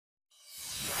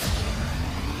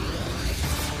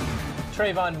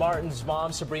Trayvon Martin's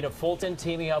mom, Sybrina Fulton,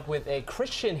 teaming up with a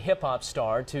Christian hip-hop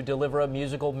star to deliver a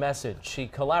musical message. She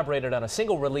collaborated on a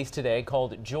single released today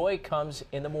called Joy Comes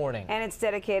in the Morning. And it's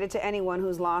dedicated to anyone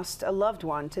who's lost a loved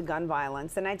one to gun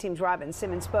violence. The Night Team's Robin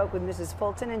Simmons spoke with Mrs.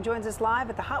 Fulton and joins us live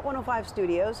at the Hot 105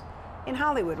 studios in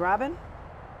Hollywood. Robin?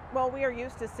 Well, we are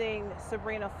used to seeing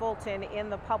Sybrina Fulton in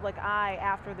the public eye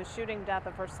after the shooting death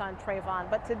of her son,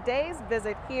 Trayvon. But today's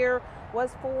visit here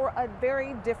was for a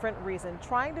very different reason,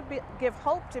 trying to give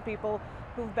hope to people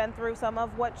who've been through some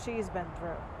of what she's been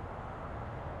through.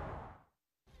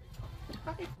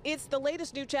 It's the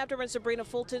latest new chapter in Sybrina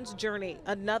Fulton's journey.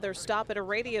 Another stop at a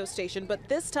radio station, but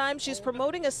this time she's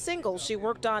promoting a single she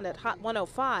worked on at Hot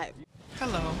 105.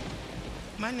 Hello,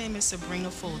 my name is Sybrina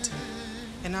Fulton,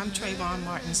 and I'm Trayvon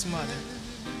Martin's mother.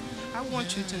 I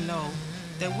want you to know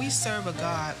that we serve a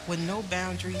God with no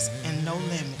boundaries and no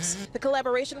limits. The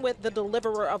collaboration with the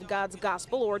Deliverer of God's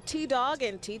Gospel, or T-D.O.G.G,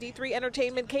 and TD3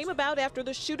 Entertainment came about after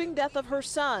the shooting death of her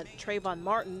son, Trayvon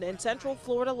Martin, in Central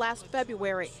Florida last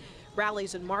February.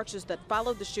 Rallies and marches that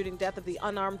followed the shooting death of the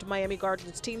unarmed Miami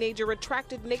Gardens teenager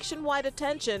attracted nationwide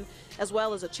attention, as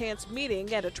well as a chance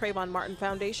meeting at a Trayvon Martin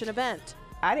Foundation event.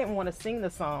 I didn't want to sing the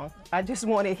song. I just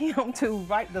wanted him to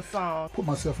write the song. Put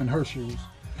myself in her shoes,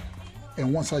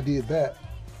 and once I did that,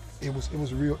 it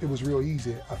was real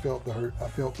easy. I felt the hurt. I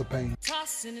felt the pain.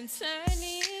 Tossing and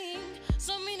turning,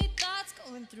 so many thoughts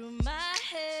going through my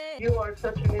head. You are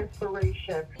such an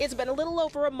inspiration. It's been a little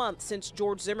over a month since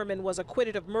George Zimmerman was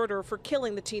acquitted of murder for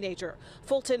killing the teenager.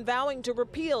 Fulton vowing to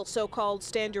repeal so-called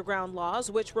stand your ground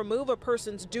laws, which remove a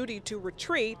person's duty to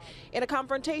retreat in a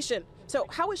confrontation. So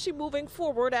how is she moving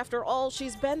forward after all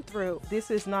she's been through?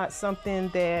 This is not something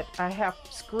that I have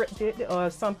scripted or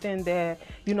something that,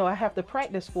 I have to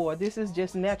practice for. This is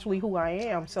just naturally who I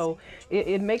am. So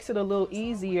it makes it a little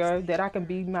easier that I can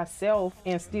be myself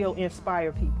and still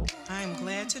inspire people. I am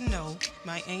glad to know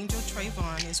my angel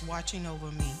Trayvon is watching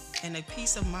over me, and a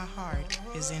piece of my heart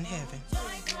is in heaven.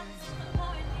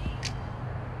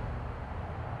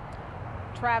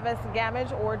 Travis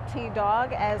Gamage, or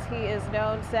T-D.O.G.G, as he is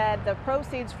known, said the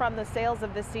proceeds from the sales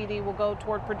of this CD will go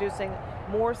toward producing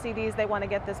more CDs. They want to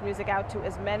get this music out to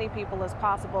as many people as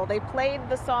possible. They played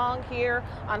the song here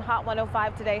on Hot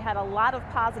 105 today, had a lot of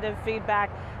positive feedback.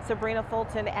 Sybrina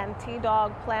Fulton and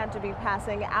T-D.O.G.G plan to be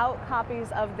passing out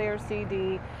copies of their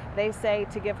CD, they say,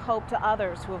 to give hope to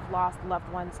others who have lost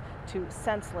loved ones to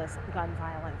senseless gun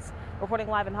violence. Reporting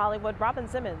live in Hollywood, Robin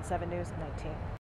Simmons, 7 News 19.